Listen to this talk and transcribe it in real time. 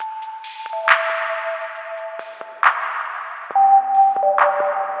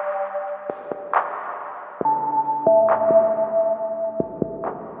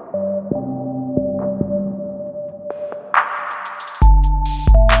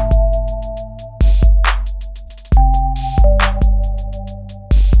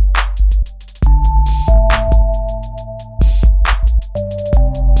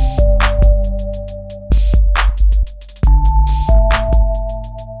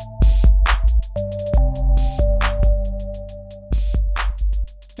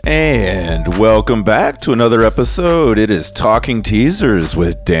And welcome back to another episode. It is Talking Teasers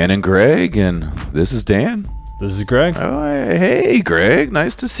with Dan and Greg, and this is Dan. This is Greg. Oh, hey, Greg.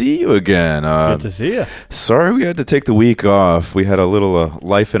 Nice to see you again. Good to see you. Sorry we had to take the week off. We had a little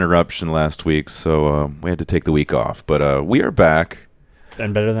life interruption last week, so we had to take the week off. But we are back.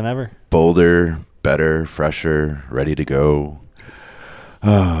 And better than ever. Bolder, better, fresher, ready to go.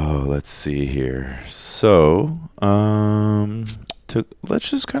 Oh, let's see here. So, let's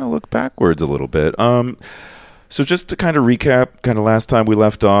just kind of look backwards a little bit. So just to kind of recap, kind of last time we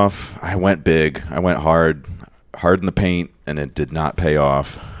left off, I went big. I went hard in the paint, and it did not pay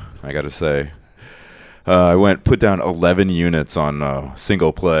off, I got to say. I put down 11 units on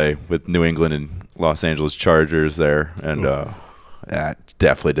single play with New England and Los Angeles Chargers there, and that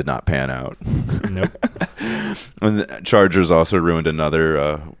definitely did not pan out. Nope. And the Chargers also ruined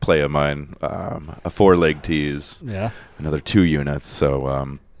another play of mine, a 4-leg tease. Yeah. Another 2 units.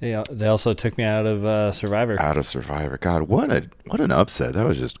 So yeah, they also took me out of Survivor. Out of Survivor. God, what an upset. That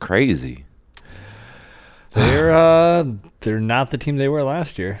was just crazy. They're not the team they were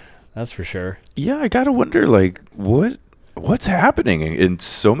last year. That's for sure. Yeah, I gotta wonder, like, what's happening in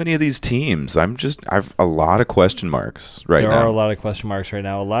so many of these teams? I've a lot of question marks right now. There are a lot of question marks right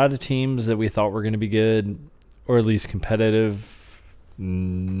now. A lot of teams that we thought were going to be good, or at least competitive,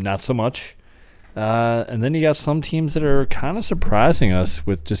 not so much. And then you got some teams that are kind of surprising us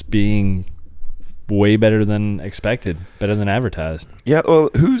with just being way better than expected, better than advertised. Yeah, well,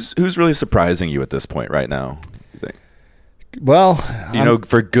 who's really surprising you at this point right now, you think? Well,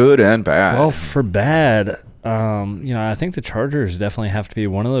 for good and bad. Well, for bad, I think the Chargers definitely have to be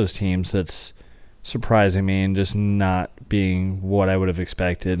one of those teams that's surprising me and just not being what I would have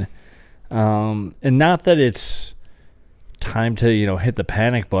expected. And not that it's time to, hit the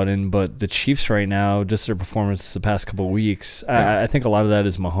panic button, but the Chiefs right now, just their performance the past couple of weeks, I think a lot of that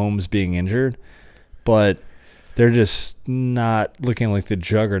is Mahomes being injured, but they're just not looking like the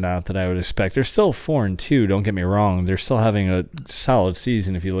juggernaut that I would expect. They're still 4-2, don't get me wrong. They're still having a solid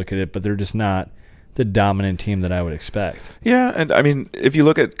season if you look at it, but they're just not the dominant team that I would expect. Yeah, and I mean, if you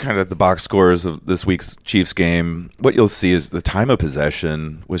look at kind of the box scores of this week's Chiefs game, what you'll see is the time of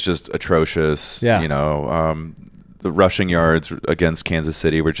possession was just atrocious. Yeah. The rushing yards against Kansas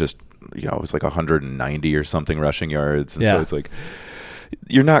City were just, it was like 190 or something rushing yards. And so it's like,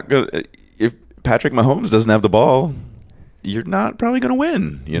 you're not going to, if Patrick Mahomes doesn't have the ball, you're not probably going to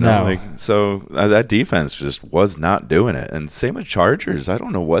win, No. So that defense just was not doing it. And same with Chargers. I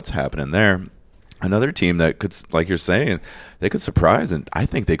don't know what's happening there. Another team that could, like you're saying, they could surprise, and I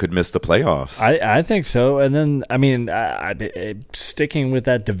think they could miss the playoffs. I think so. And then, sticking with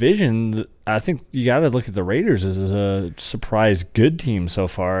that division, I think you got to look at the Raiders as a surprise good team so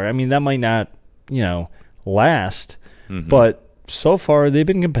far. I mean, that might not, last, but so far they've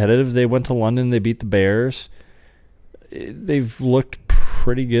been competitive. They went to London. They beat the Bears. They've looked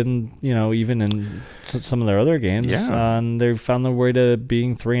pretty good, even in some of their other games. Yeah. And they've found their way to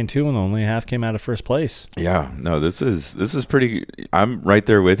being 3-2, and only half came out of first place. Yeah, no, this is pretty. I'm right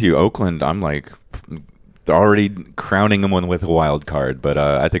there with you. Oakland, I'm like already crowning them with a wild card, but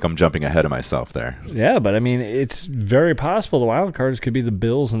I think I'm jumping ahead of myself there. Yeah, but I mean, it's very possible the wild cards could be the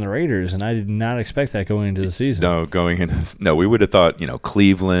Bills and the Raiders, and I did not expect that going into the season. No, we would have thought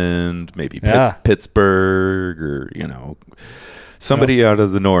Cleveland, maybe Pittsburgh, or somebody out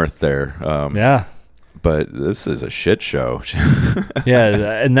of the north there. But this is a shit show.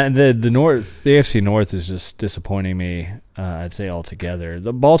 Yeah, and the North, the AFC North is just disappointing me, I'd say, altogether.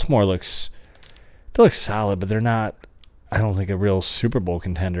 The Baltimore looks solid, but they're not, I don't think, a real Super Bowl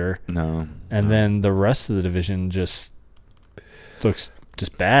contender. No. And then the rest of the division just looks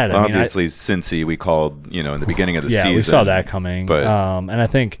just bad. Obviously, Cincy we called, in the beginning of the season. Yeah, we saw that coming. But and I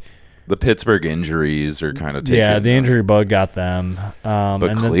think the Pittsburgh injuries are kind of taking... Yeah, the injury bug got them.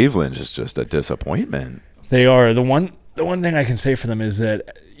 But Cleveland is just a disappointment. They are. The one thing I can say for them is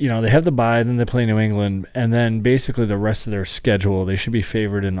that, they have the bye, then they play New England, and then basically the rest of their schedule, they should be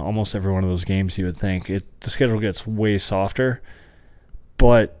favored in almost every one of those games, you would think. The schedule gets way softer.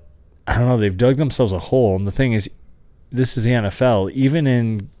 But, I don't know, they've dug themselves a hole. And the thing is, this is the NFL. Even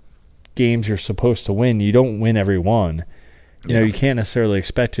in games you're supposed to win, you don't win every one. You can't necessarily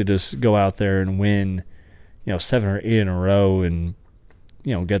expect to just go out there and win, 7 or 8 in a row and,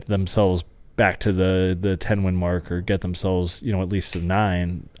 get themselves back to the 10-win mark, or get themselves, at least to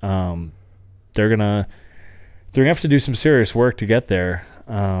 9. They're gonna have to do some serious work to get there,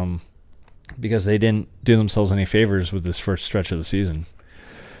 because they didn't do themselves any favors with this first stretch of the season.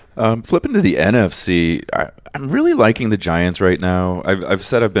 Flipping to the NFC, I'm really liking the Giants right now. I've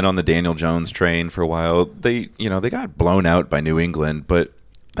said I've been on the Daniel Jones train for a while. They got blown out by New England, but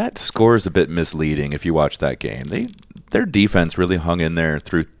that score is a bit misleading if you watch that game. Their defense really hung in there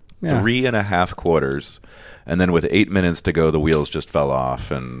through 3.5 quarters. And then with 8 minutes to go, the wheels just fell off.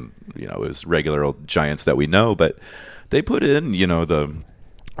 And, it was regular old Giants that we know. But they put in,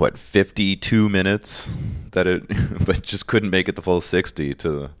 52 minutes but just couldn't make it the full 60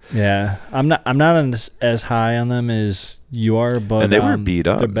 to. Yeah, I'm not as high on them as you are, but and they were beat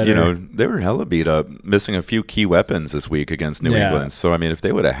up. They were hella beat up, missing a few key weapons this week against New England. So if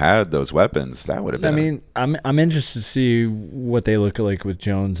they would have had those weapons, that would have been. I'm interested to see what they look like with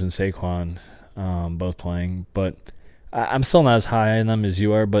Jones and Saquon both playing, but I'm still not as high on them as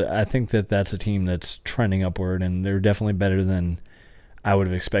you are. But I think that's a team that's trending upward, and they're definitely better than I would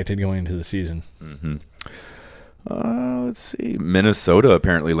have expected going into the season. Mm-hmm. Let's see. Minnesota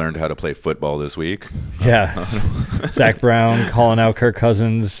apparently learned how to play football this week. Yeah. Zach Brown calling out Kirk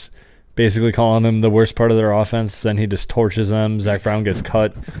Cousins, basically calling him the worst part of their offense. Then he just torches them. Zach Brown gets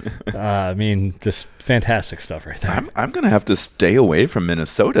cut. Just fantastic stuff right there. I'm going to have to stay away from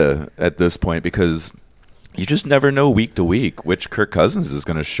Minnesota at this point because you just never know week to week which Kirk Cousins is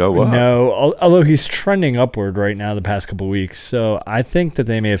going to show up. No, although he's trending upward right now the past couple of weeks. So I think that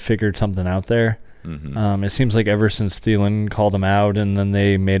they may have figured something out there. Mm-hmm. It seems like ever since Thielen called him out and then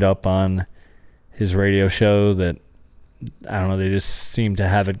they made up on his radio show that, I don't know, they just seem to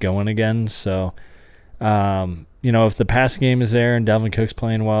have it going again. So, if the pass game is there and Dalvin Cook's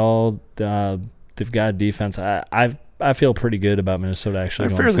playing well, they've got defense. I feel pretty good about Minnesota actually.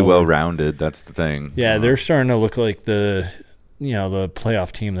 They're fairly well-rounded. That's the thing. Yeah, they're starting to look like the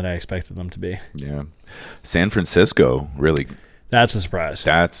playoff team that I expected them to be. Yeah, San Francisco really. That's a surprise.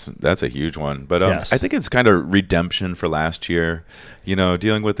 That's a huge one. But yes. I think it's kind of redemption for last year,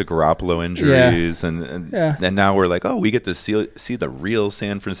 dealing with the Garoppolo injuries. And now we're like, we get to see the real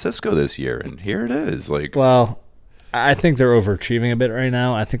San Francisco this year. And here it is. Well, I think they're overachieving a bit right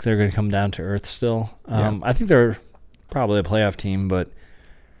now. I think they're going to come down to earth still. I think they're probably a playoff team, but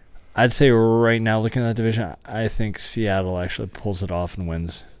I'd say right now, looking at that division, I think Seattle actually pulls it off and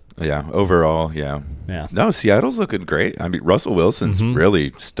wins. Yeah, overall, yeah. No, Seattle's looking great. Russell Wilson's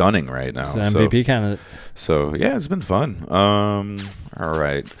really stunning right now. It's the MVP candidate. So, yeah, it's been fun. All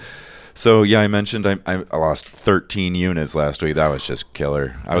right. So, I mentioned I lost 13 units last week. That was just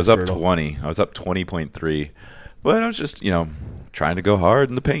killer. I was up 20. I was up 20.3. But I was just, trying to go hard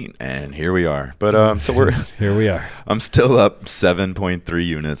in the paint, and here we are. But so we're here we are. I'm still up 7.3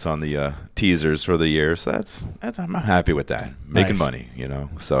 units on the teasers for the year, so that's I'm happy with that. Making money,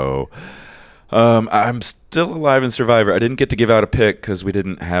 So I'm still alive in Survivor. I didn't get to give out a pick because we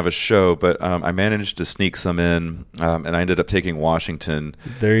didn't have a show, but I managed to sneak some in, and I ended up taking Washington.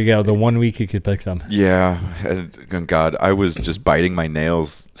 There you go. The 1 week you could pick them. Yeah. And God, I was just biting my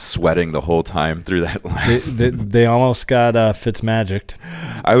nails, sweating the whole time through that last. They almost got Fitzmagicked.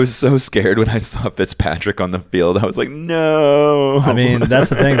 I was so scared when I saw Fitzpatrick on the field. I was like, no. That's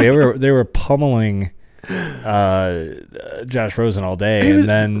the thing. They were pummeling Josh Rosen all day, and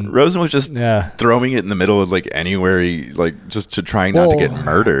then Rosen was just throwing it in the middle of anywhere he just to trying not to get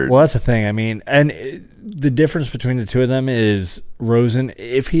murdered. Well, that's the thing. The difference between the two of them is Rosen,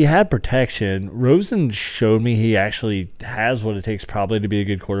 if he had protection, Rosen showed me he actually has what it takes probably to be a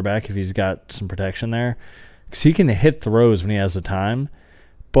good quarterback if he's got some protection there, because he can hit throws when he has the time,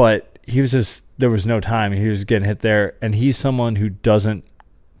 but there was no time. He was getting hit there, and he's someone who doesn't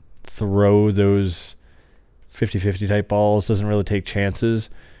throw those 50-50 type balls, doesn't really take chances.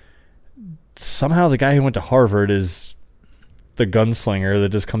 Somehow the guy who went to Harvard is the gunslinger that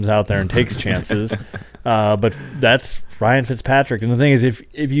just comes out there and takes chances. But that's Ryan Fitzpatrick. And the thing is, if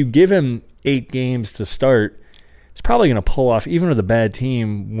you give him 8 games to start, he's probably going to pull off, even with a bad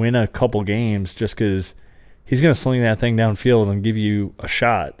team, win a couple games just because he's going to sling that thing downfield and give you a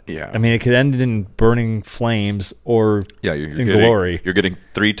shot. Yeah. It could end in burning flames or in glory. You're getting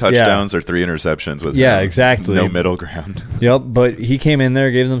 3 touchdowns or 3 interceptions with exactly. No middle ground. Yep, but he came in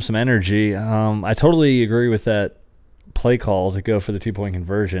there, gave them some energy. I totally agree with that play call to go for the 2-point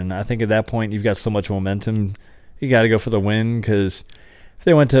conversion. I think at that point you've got so much momentum, you got to go for the win, because if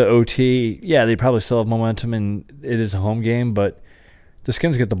they went to OT, they probably still have momentum and it is a home game, but the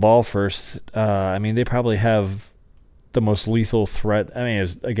Skins get the ball first. They probably have the most lethal threat. It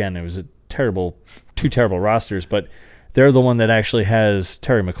was two terrible rosters, but they're the one that actually has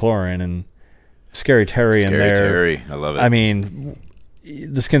Terry McLaurin and Scary Terry in there. Scary Terry, I love it.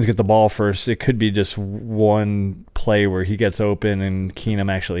 The Skins get the ball first. It could be just one play where he gets open and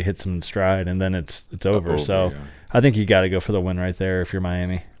Keenum actually hits him in stride, and then it's over. I think you got to go for the win right there if you're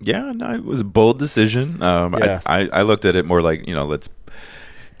Miami. Yeah, no, it was a bold decision. I looked at it more like, let's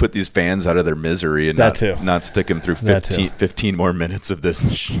put these fans out of their misery and not stick them through 15 more minutes of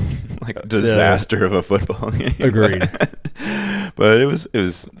this disaster of a football game. Agreed. But it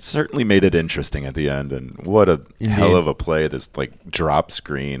was certainly made it interesting at the end, and what a hell of a play! This drop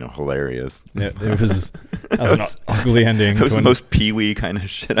screen, hilarious. It was an ugly ending. It was the most pee-wee kind of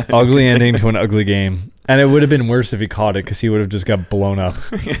shit. Ugly ending to an ugly game, and it would have been worse if he caught it because he would have just got blown up.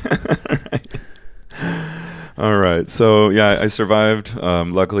 All right. So yeah, I survived.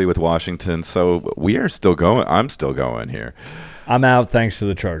 Luckily with Washington, so we are still going. I'm still going here. I'm out thanks to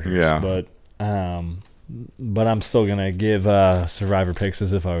the Chargers. Yeah, but I'm still gonna give survivor picks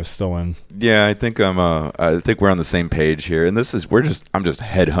as if I was still in. Yeah, I think we're on the same page here, and I'm just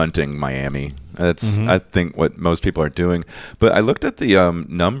headhunting Miami. That's I think what most people are doing. But I looked at the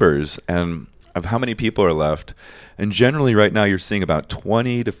numbers and of how many people are left, and generally right now you're seeing about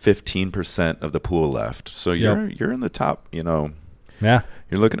 20 to 15% of the pool left. So you're in the top. Yeah,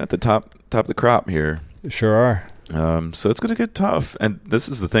 you're looking at the top of the crop here. Sure are. So it's going to get tough. And this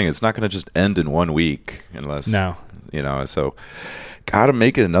is the thing. It's not going to just end in 1 week unless, so got to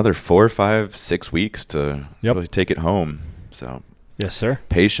make it another 4, 5, 6 weeks to really take it home. So yes, sir.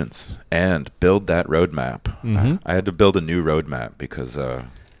 Patience and build that roadmap. Mm-hmm. I had to build a new roadmap because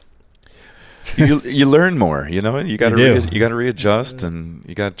you learn more, you got to readjust and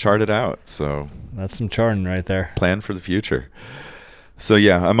you got to chart it out. So that's some charting right there. Plan for the future. So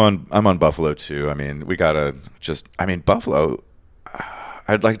yeah, I'm on Buffalo too. I mean, Buffalo.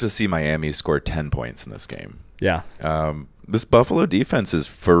 I'd like to see Miami score 10 points in this game. Yeah. This Buffalo defense is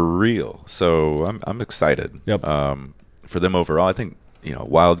for real. So I'm excited. Yep. For them overall, I think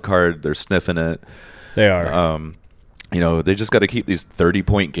wild card, they're sniffing it. They are. They just got to keep these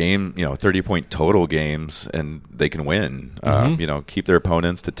 30-point game, 30-point total games, and they can win. Keep their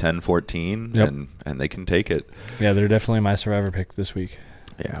opponents to 10-14, and they can take it. Yeah, they're definitely my survivor pick this week.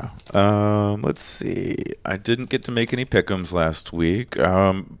 Yeah. Let's see. I didn't get to make any pick'ems last week,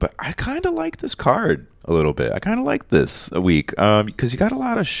 but I kind of like this card a little bit. I kind of like this a week because you got a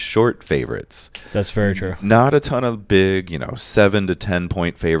lot of short favorites. That's very true. Not a ton of big, 7 to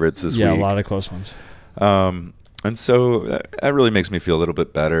 10-point favorites this week. Yeah, a lot of close ones. And so that really makes me feel a little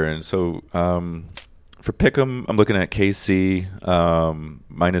bit better. And so for Pick'em, I'm looking at KC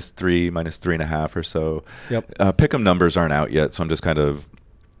 -3, -3.5 or so. Yep. Pick'em numbers aren't out yet, so I'm just kind of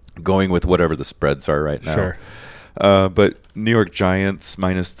going with whatever the spreads are right now. Sure. But New York Giants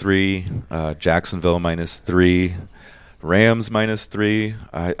 -3, Jacksonville -3, Rams -3.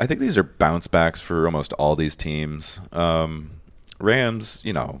 I think these are bounce backs for almost all these teams. Rams,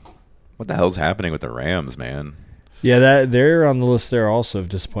 what the hell's happening with the Rams, man? Yeah, they're on the list there also of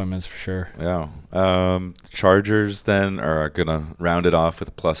disappointments for sure. Yeah. Chargers then are going to round it off with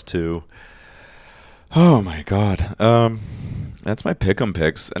a +2. Oh, my God. That's my pick'em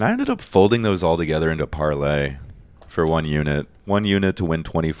picks. And I ended up folding those all together into a parlay for 1 unit. 1 unit to win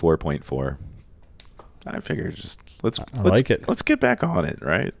 24.4. I figured let's get back on it,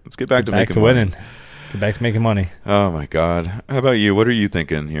 right? Let's get back to making money. Winning. Get back to making money. Oh, my God. How about you? What are you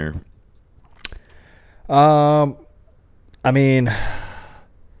thinking here?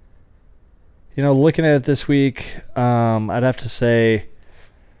 Looking at it this week, I'd have to say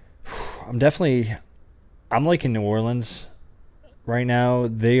I'm liking New Orleans right now.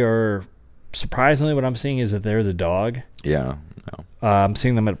 They are surprisingly, what I'm seeing is that they're the dog. Yeah. No. I'm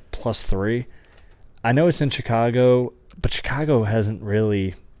seeing them at +3. I know it's in Chicago, but Chicago hasn't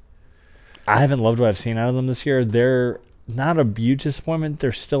really. I haven't loved what I've seen out of them this year. They're not a huge disappointment.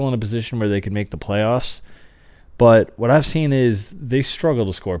 They're still in a position where they could make the playoffs. But what I've seen is they struggle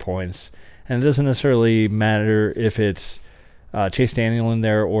to score points. And it doesn't necessarily matter if it's Chase Daniel in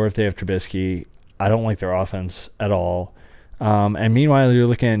there or if they have Trubisky. I don't like their offense at all. And meanwhile, you're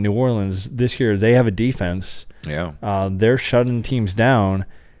looking at New Orleans this year. They have a defense. Yeah. They're shutting teams down.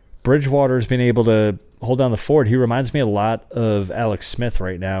 Bridgewater's been able to hold down the fort. He reminds me a lot of Alex Smith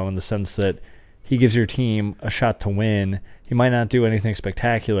right now in the sense that he gives your team a shot to win. He might not do anything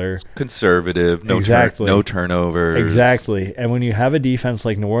spectacular. It's conservative, no turnovers. Exactly. And when you have a defense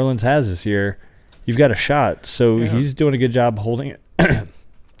like New Orleans has this year, you've got a shot. So he's doing a good job holding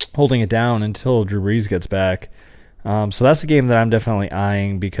it down until Drew Brees gets back. So that's a game that I'm definitely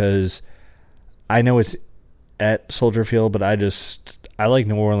eyeing because I know it's at Soldier Field, but I like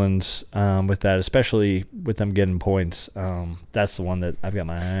New Orleans with that, especially with them getting points. That's the one that I've got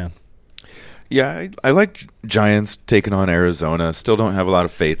my eye on. Yeah, I like Giants taking on Arizona. Still don't have a lot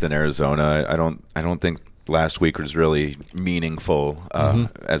of faith in Arizona. I don't think last week was really meaningful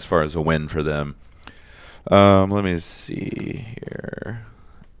as far as a win for them. Let me see here.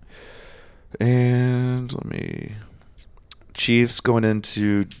 And let me Chiefs going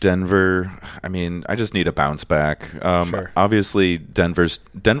into Denver. I mean, I just need a bounce back. Sure. Obviously, Denver's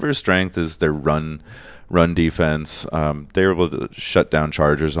strength is their run defense. They were able to shut down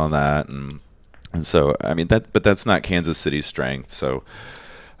Chargers on that, and so I mean but that's not Kansas City's strength. So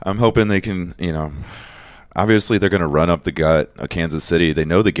I'm hoping they can, obviously they're going to run up the gut of Kansas City. They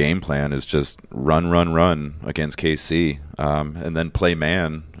know the game plan is just run against KC, and then play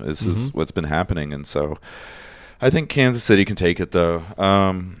man. This is what's been happening, and so I think Kansas City can take it though.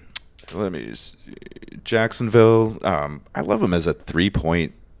 Let me see. Jacksonville. I love them as a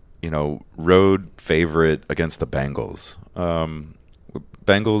 3-point, road favorite against the Bengals.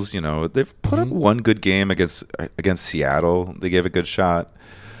 Bengals, they've put up one good game against Seattle. They gave a good shot.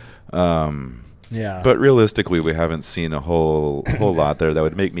 Yeah. But realistically, we haven't seen a whole lot there that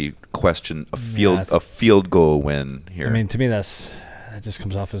would make me question a field goal win here. I mean, to me, that just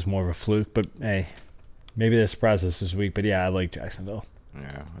comes off as more of a fluke. But hey, maybe they surprised us this week. But yeah, I like Jacksonville.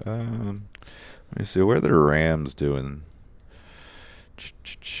 Yeah. Let me see. What are the Rams doing?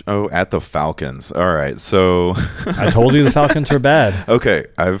 Oh, at the Falcons. All right. So I told you the Falcons were bad. Okay.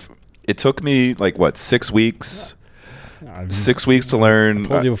 It took me 6 weeks. 6 weeks to learn. I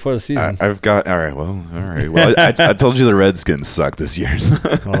told you before the season. All right. Well, I told you the Redskins suck this year.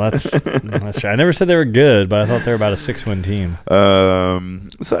 Well, that's true. I never said they were good, but I thought they were about a 6-win team.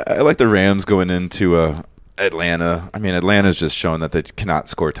 So I like the Rams going into Atlanta. I mean, Atlanta's just shown that they cannot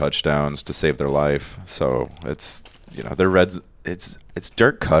score touchdowns to save their life. So it's the Reds. It's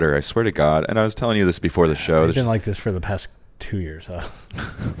Dirk Cutter. I swear to God. And I was telling you this before the show. They've been like this for the past 2 years. Huh?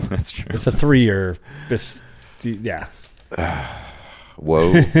 That's true. It's a 3-year. Yeah.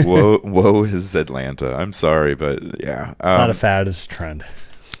 Whoa is Atlanta. I'm sorry, but yeah. It's not a fad, it's a trend.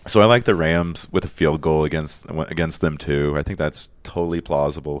 So I like the Rams with a field goal against them too. I think that's totally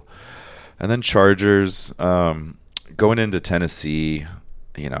plausible. And then Chargers going into Tennessee,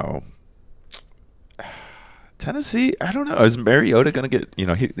 Tennessee, I don't know. Is Mariota going to get,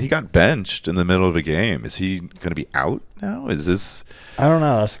 he got benched in the middle of a game. Is he going to be out now? Is this? I don't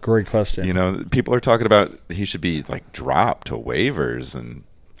know. That's a great question. People are talking about he should be dropped to waivers, and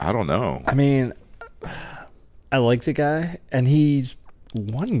I don't know. I mean, I like the guy, and he's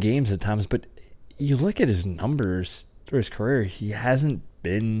won games at times, but you look at his numbers through his career, he hasn't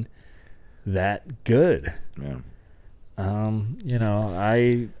been that good. Yeah.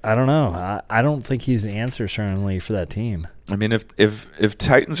 I don't know. I don't think he's the answer certainly for that team. I mean, if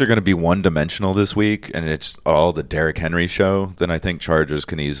Titans are going to be one-dimensional this week and it's all the Derrick Henry show, then I think Chargers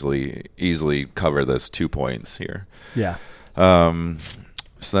can easily cover this 2 points here. Yeah. So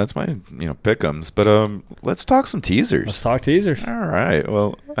that's my pick'ems. But let's talk some teasers. Let's talk teasers. All right.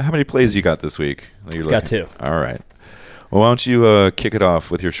 Well, how many plays you got this week? Got 2. All right. Well, why don't you kick it off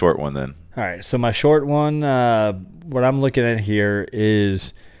with your short one then? All right, so my short one, what I'm looking at here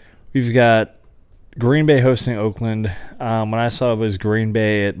is we've got Green Bay hosting Oakland. When I saw it was Green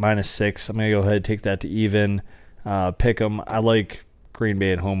Bay at -6, I'm going to go ahead and take that to even, pick them. I like Green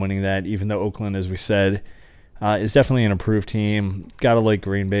Bay at home winning that, even though Oakland, as we said, is definitely an improved team. Got to like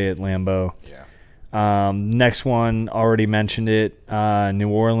Green Bay at Lambeau. Yeah. Next one, already mentioned it, New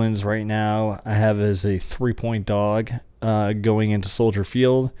Orleans right now I have as a 3-point dog going into Soldier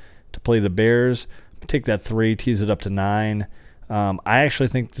Field to play the Bears. Take that 3, tease it up to 9. I actually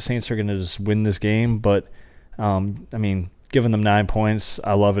think the Saints are going to just win this game, but giving them 9 points,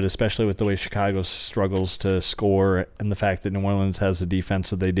 I love it, especially with the way Chicago struggles to score and the fact that New Orleans has the defense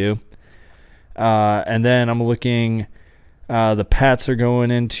that they do. And then I'm looking, the Pats are going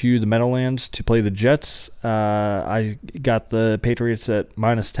into the Meadowlands to play the Jets. I got the Patriots at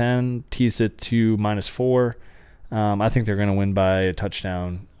 -10, teased it to -4. I think they're going to win by a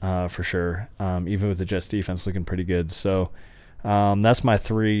touchdown for sure, even with the Jets defense looking pretty good. So that's my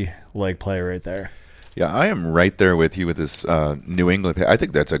 3-leg play right there. Yeah, I am right there with you with this New England. I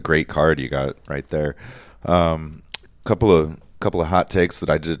think that's a great card you got right there. Couple of hot takes that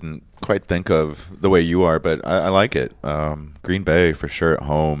I didn't quite think of the way you are, but I like it. Green Bay for sure at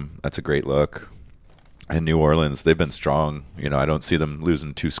home. That's a great look. And New Orleans, they've been strong. I don't see them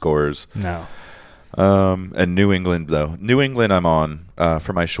losing 2 scores. No. And New England, though. New England I'm on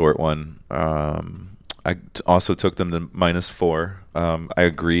for my short one. I also took them to -4. I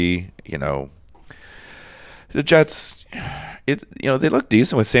agree, the Jets, they look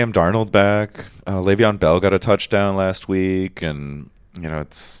decent with Sam Darnold back. Le'Veon Bell got a touchdown last week, and,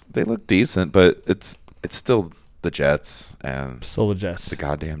 they look decent, but it's still the Jets. And still the Jets. The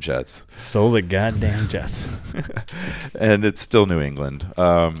goddamn Jets. Still the goddamn Jets. And it's still New England.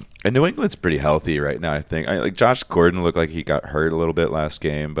 And New England's pretty healthy right now, I think. Josh Gordon looked like he got hurt a little bit last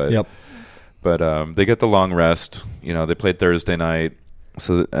game, but yep. But they get the long rest. They played Thursday night,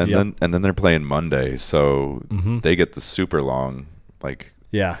 then they're playing Monday, so they get the super long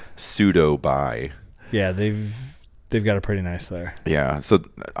pseudo bye. Yeah, they've got it pretty nice there. Yeah, so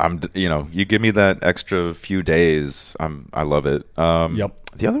you give me that extra few days, I love it.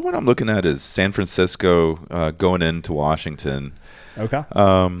 The other one I'm looking at is San Francisco going into Washington. Okay.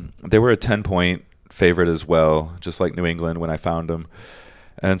 They were a 10-point favorite as well, just like New England when I found them.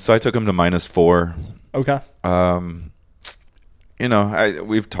 And so I took them to -4. Okay.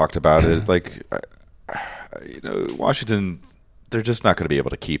 We've talked about it. Washington, they're just not going to be able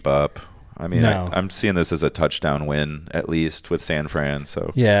to keep up. I mean, no. I'm seeing this as a touchdown win, at least, with San Fran.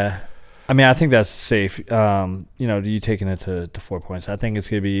 So yeah. I mean, I think that's safe. You taking it to 4 points. I think it's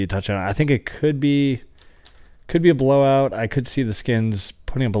going to be a touchdown. I think it could be a blowout. I could see the Skins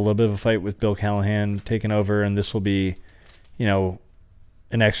putting up a little bit of a fight with Bill Callahan taking over, and this will be,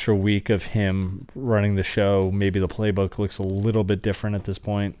 an extra week of him running the show. Maybe the playbook looks a little bit different at this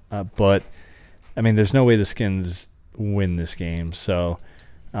point. But, I mean, there's no way the Skins win this game. So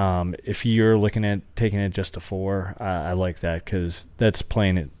if you're looking at taking it just to 4, I like that because that's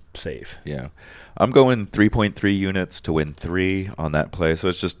playing it safe. Yeah. I'm going 3.3 units to win 3 on that play. So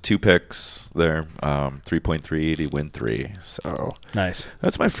it's just 2 picks there. 3.3 to win 3. So nice.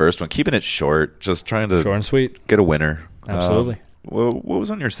 That's my first one. Keeping it short, just trying to short and sweet. Get a winner. Absolutely. What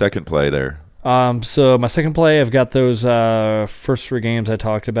was on your second play there? So my second play, I've got those first 3 games I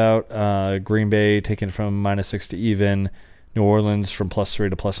talked about. Green Bay taken from -6 to even, New Orleans from +3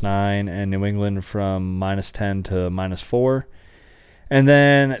 to +9, and New England from -10 to -4. And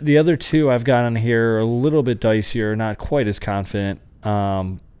then the other 2 I've got on here are a little bit dicier, not quite as confident,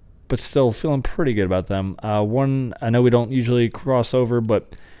 but still feeling pretty good about them. One, I know we don't usually cross over, but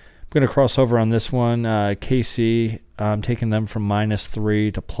I'm going to cross over on this one. KC, I'm taking them from -3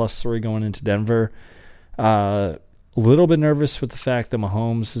 to +3 going into Denver. A little bit nervous with the fact that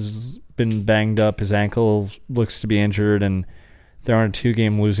Mahomes has been banged up. His ankle looks to be injured, and they're on a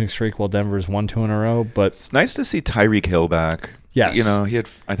 2-game losing streak while Denver's won 2 in a row. But it's nice to see Tyreek Hill back. Yes. He had,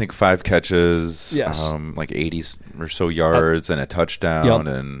 I think, 5 catches, yes. 80 or so yards and a touchdown.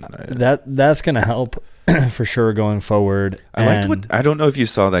 Yep. And that's going to help for sure going forward. I don't know if you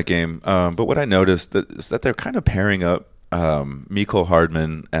saw that game, but what I noticed is that they're kind of pairing up Mecole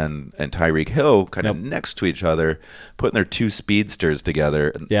Hardman and Tyreek Hill kind of next to each other, putting their 2 speedsters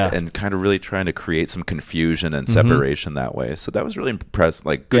together and kind of really trying to create some confusion and separation that way. So that was really impressed.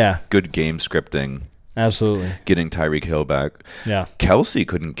 Good game scripting. Absolutely. Getting Tyreek Hill back. Yeah. Kelsey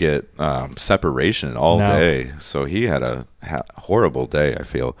couldn't get separation all day, so he had a horrible day, I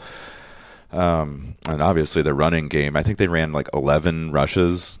feel. And obviously the running game, I think they ran 11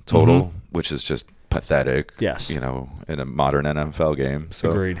 rushes total, which is just pathetic. Yes. In a modern NFL game.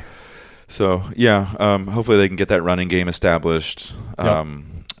 So, agreed. So, yeah, hopefully they can get that running game established. Yep.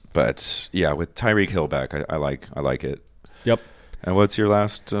 But, yeah, with Tyreek Hill back, I like it. Yep. And what's your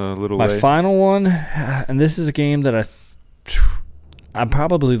last little My lay? final one, and this is a game that I'm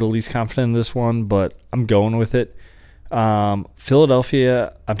probably the least confident in this one, but I'm going with it.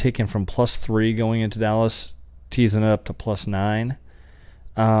 Philadelphia, I'm taking from +3 going into Dallas, teasing it up to +9.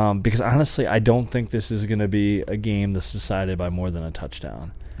 Because honestly, I don't think this is going to be a game that's decided by more than a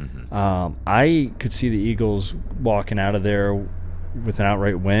touchdown. I could see the Eagles walking out of there with an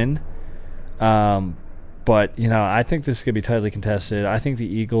outright win. But, I think this is going to be tightly contested. I think the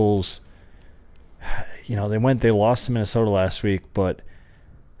Eagles, they lost to Minnesota last week, but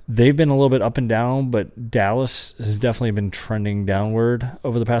they've been a little bit up and down, but Dallas has definitely been trending downward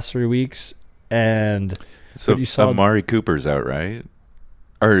over the past 3 weeks. And so Amari Cooper's out, right?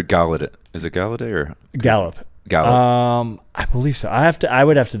 Or Galladay. Is it Galladay or Gallup? I believe so. I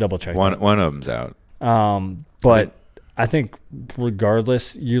would have to double check. One of them's out. But I think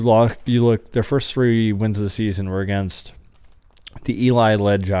regardless, you look, their first 3 wins of the season were against the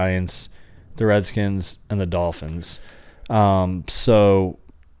Eli-led Giants, the Redskins, and the Dolphins. The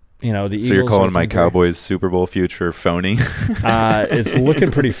Eagles. So you're calling my Cowboys Super Bowl future phony? It's looking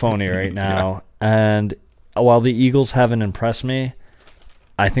pretty phony right now. Yeah. And while the Eagles haven't impressed me,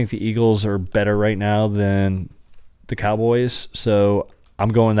 I think the Eagles are better right now than the Cowboys. So I'm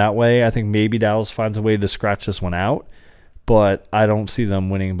going that way. I think maybe Dallas finds a way to scratch this one out, but I don't see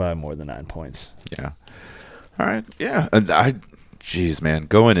them winning by more than 9 points. Yeah. All right. Yeah. And geez, man,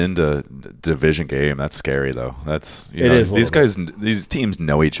 going into division game, that's scary though. That's these teams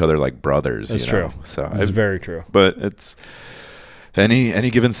know each other like brothers. That's true. So it's very true. But it's any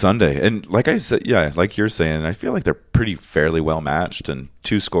given Sunday, and like I said, yeah, like you're saying, I feel like they're pretty fairly well matched, and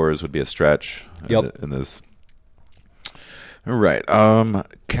 2 scores would be a stretch. Yep. In this. All right.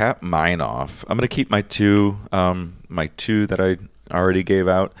 Cap mine off. I'm gonna keep my two that I already gave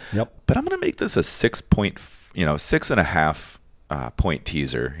out. Yep. But I'm gonna make this a 6.5 point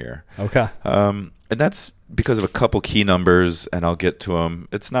teaser here. Okay. And that's because of a couple key numbers, and I'll get to them.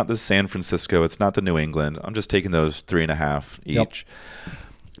 It's not the San Francisco. It's not the New England. I'm just taking those 3.5 each. Yep.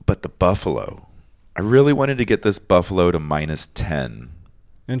 But the Buffalo, I really wanted to get this Buffalo to -10.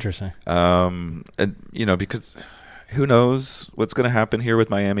 Interesting. And because who knows what's going to happen here with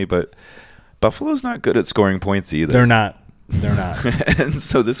Miami, but Buffalo's not good at scoring points either. They're not. And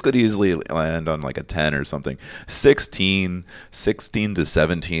so this could easily land on like a 10 or something. 16 to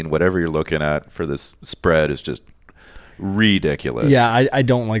 17, whatever you're looking at for this spread is just ridiculous. Yeah, I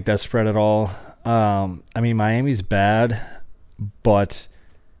don't like that spread at all. Miami's bad, but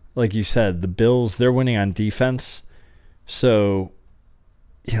like you said, the Bills, they're winning on defense. So,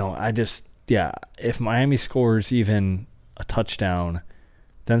 if Miami scores even a touchdown,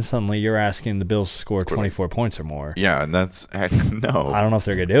 then suddenly you're asking the Bills to score 24 points or more. Yeah, and that's no. I don't know if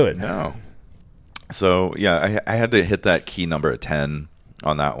they're going to do it. No. So, yeah, I had to hit that key number at 10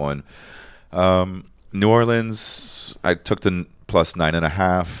 on that one. New Orleans, I took the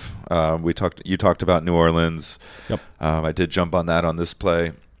 +9.5. You talked about New Orleans. Yep. I did jump on that on this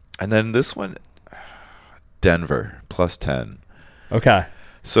play. And then this one, Denver, +10. Okay.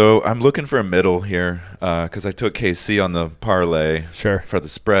 So I'm looking for a middle here because I took KC on the parlay for the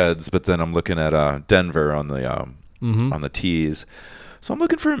spreads, but then I'm looking at Denver on the tees. So I'm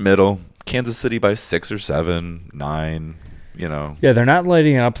looking for a middle. Kansas City by 6 or 7, 9. Yeah, they're not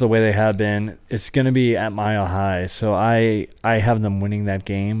lighting it up the way they have been. It's going to be at Mile High, so I have them winning that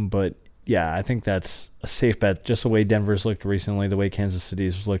game. But yeah, I think that's a safe bet. Just the way Denver's looked recently, the way Kansas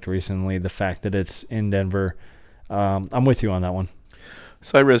City's looked recently, the fact that it's in Denver. I'm with you on that one.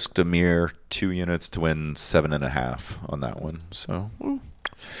 So I risked a mere 2 units to win 7.5 on that one. So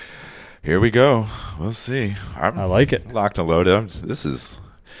here we go. We'll see. I like it. Locked and loaded.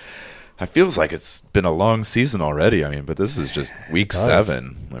 It feels like it's been a long season already. But this is just week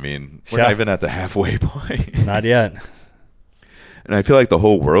 7. We're not even at the halfway point. Not yet. And I feel like the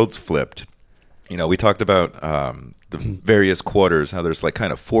whole world's flipped. We talked about the various quarters, how there's like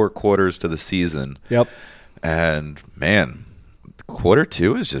kind of 4 quarters to the season. Yep. And man, quarter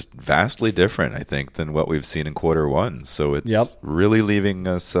 2 is just vastly different, I think, than what we've seen in quarter 1. So it's really leaving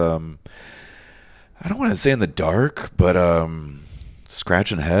us, I don't want to say in the dark, but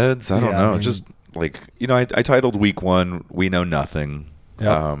scratching heads. I don't know. Just like, I titled week 1, We Know Nothing.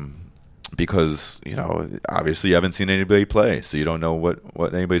 Yep. Because, obviously you haven't seen anybody play, so you don't know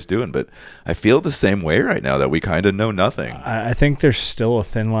what anybody's doing. But I feel the same way right now that we kind of know nothing. I think there's still a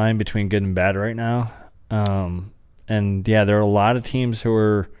thin line between good and bad right now. And yeah, there are a lot of teams who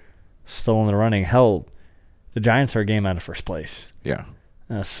are still in the running. Hell, the Giants are a game out of first place. Yeah.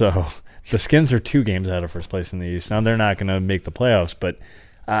 So the Skins are 2 games out of first place in the East. Now they're not going to make the playoffs, but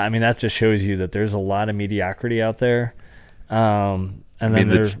that just shows you that there's a lot of mediocrity out there. And then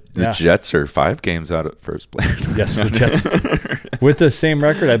the Jets are 5 games out of first place. Yes, the Jets with the same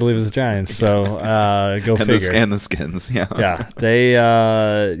record, I believe, as the Giants. So go figure. And the Skins, yeah. Yeah, they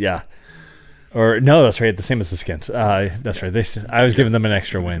Or no, that's right, the same as the Skins. That's right. I was giving them an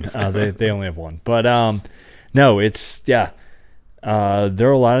extra win. They only have 1. But no, it's there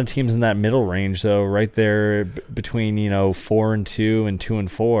are a lot of teams in that middle range though, right there between 4-2 and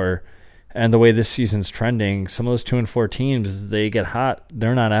 2-4. And the way this season's trending, some of those 2-4 teams, they get hot.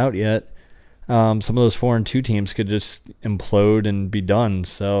 They're not out yet. Some of those 4-2 teams could just implode and be done.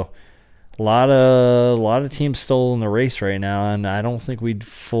 So a lot of teams still in the race right now, and I don't think we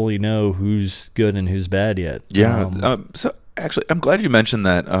fully know who's good and who's bad yet. Yeah. So actually, I'm glad you mentioned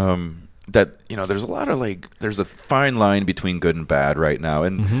that. There's a lot of there's a fine line between good and bad right now,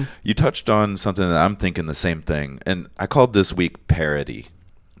 and you touched on something that I'm thinking the same thing, and I called this week parity.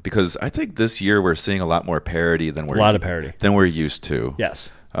 Because I think this year we're seeing a lot more parity than we're used to.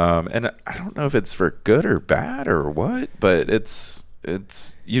 Yes. And I don't know if it's for good or bad or what, but it's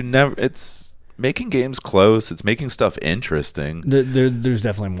making games close. It's making stuff interesting. There's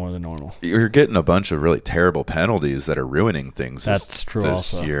definitely more than normal. You're getting a bunch of really terrible penalties that are ruining things. That's true.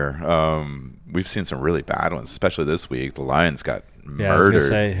 This year, we've seen some really bad ones, especially this week. The Lions got murdered. I was gonna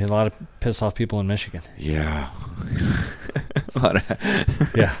say a lot of pissed off people in Michigan. Yeah. A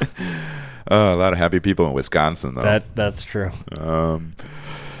lot of happy people in Wisconsin, though. That's true.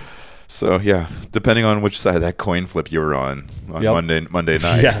 So yeah, depending on which side of that coin flip you were on Monday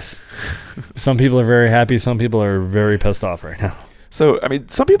night. Yes. Some people are very happy. Some people are very pissed off right now. So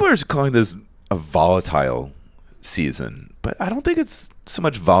some people are calling this a volatile season, but I don't think it's so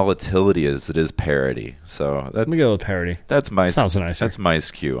much volatility as it is parity. So Let me go with parity. That's my Sounds nicer. That's my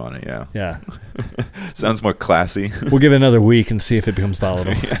skew on it. Yeah. Yeah. Sounds more classy. We'll give it another week and see if it becomes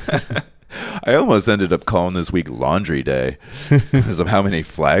volatile. I almost ended up calling this week Laundry Day because of how many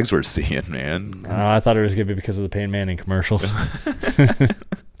flags we're seeing, man. I thought it was going to be because of the Payne Manning commercials.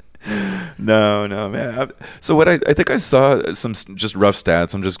 No, man. So what I think I saw some just rough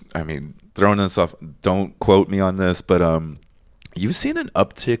stats. Throwing this off. Don't quote me on this, but you've seen an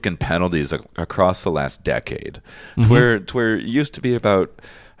uptick in penalties across the last decade, to where it used to be about,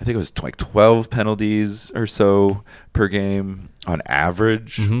 I think it was like 12 penalties or so per game on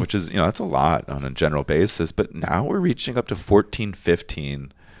average, which is, that's a lot on a general basis. But now we're reaching up to 14,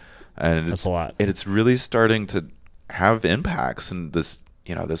 15, and That's a lot. And it's really starting to have impacts, and this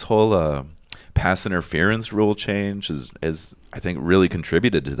whole pass interference rule change is I think really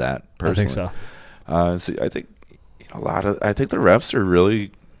contributed to that personally. I think so. So I think I think the refs are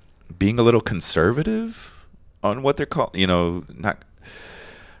really being a little conservative on what they're called. Not.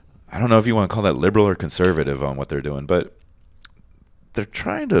 I don't know if you want to call that liberal or conservative on what they're doing, but they're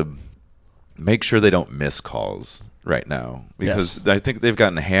trying to make sure they don't miss calls right now, because I think they've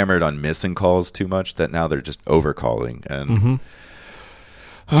gotten hammered on missing calls too much that now they're just overcalling. And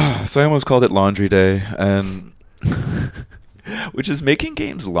so I almost called it Laundry Day, and which is making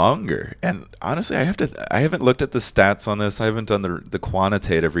games longer. And honestly, I haven't looked at the stats on this. I haven't done the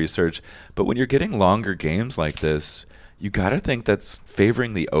quantitative research, but when you're getting longer games like this, you got to think that's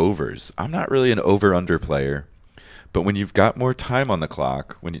favoring the overs. I'm not really an over-under player, but when you've got more time on the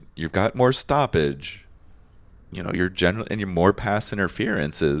clock, when you've got more stoppage, you're more pass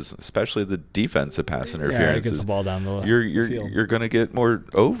interferences, especially the defensive pass interferences. Yeah, it gets the ball down the field. You're going to get more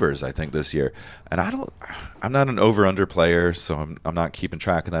overs, I think, this year. And I'm not an over-under player, so I'm not keeping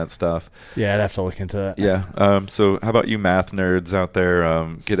track of that stuff. Yeah, I'd have to look into that. Yeah. So how about you math nerds out there?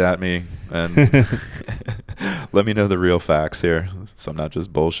 Get at me and let me know the real facts here, so I'm not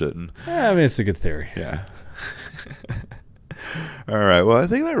just bullshitting. Yeah, it's a good theory. Yeah. All right. Well, I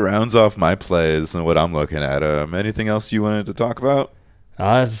think that rounds off my plays and what I'm looking at. Anything else you wanted to talk about?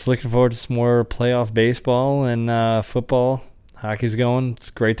 Just looking forward to some more playoff baseball and football. Hockey's going. It's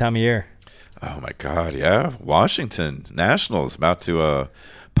a great time of year. Oh, my God. Yeah. Washington Nationals about to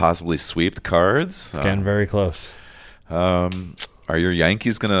possibly sweep the Cards. It's getting very close. Are your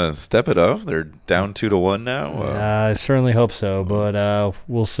Yankees going to step it up? They're down 2-1 now. I certainly hope so, but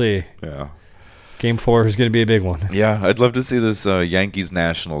we'll see. Yeah. Game 4 is going to be a big one. Yeah, I'd love to see this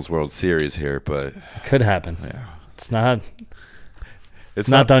Yankees-Nationals World Series here, but it could happen. Yeah, it's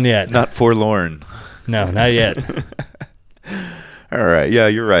not done yet. Not forlorn. No, not yet. All right, yeah,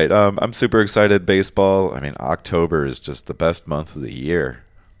 you're right. I'm super excited. Baseball. October is just the best month of the year.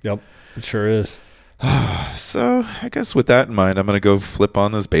 Yep, it sure is. So I guess with that in mind, I'm going to go flip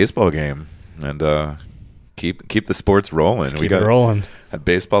on this baseball game and keep the sports rolling. Keep it rolling. Had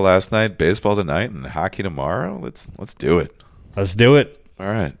baseball last night, baseball tonight, and hockey tomorrow. Let's do it. Let's do it. All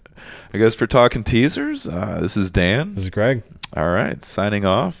right. I guess for talking teasers, this is Dan. This is Greg. All right. Signing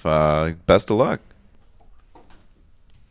off. Best of luck.